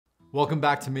Welcome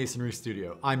back to Masonry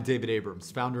Studio. I'm David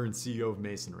Abrams, founder and CEO of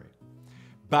Masonry.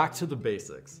 Back to the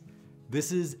basics.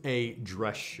 This is a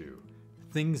dress shoe.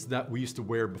 Things that we used to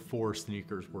wear before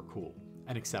sneakers were cool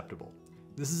and acceptable.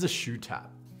 This is a shoe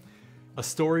tap. A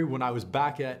story when I was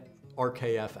back at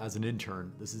RKF as an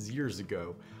intern, this is years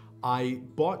ago, I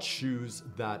bought shoes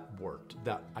that worked,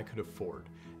 that I could afford,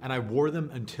 and I wore them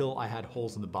until I had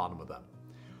holes in the bottom of them.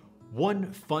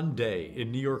 One fun day in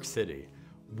New York City,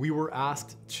 we were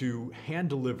asked to hand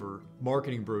deliver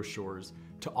marketing brochures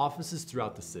to offices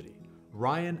throughout the city.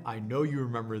 Ryan, I know you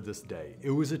remember this day.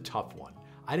 It was a tough one.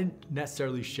 I didn't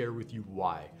necessarily share with you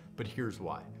why, but here's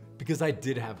why. Because I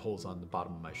did have holes on the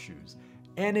bottom of my shoes,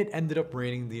 and it ended up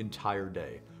raining the entire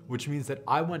day, which means that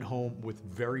I went home with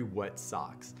very wet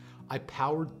socks. I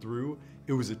powered through.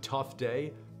 It was a tough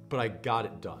day, but I got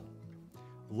it done.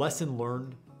 Lesson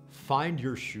learned, find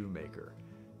your shoemaker.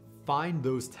 Find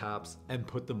those taps and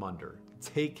put them under.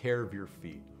 Take care of your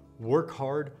feet. Work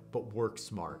hard, but work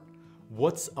smart.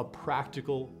 What's a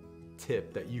practical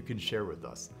tip that you can share with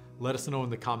us? Let us know in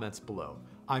the comments below.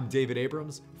 I'm David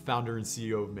Abrams, founder and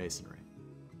CEO of Masonry.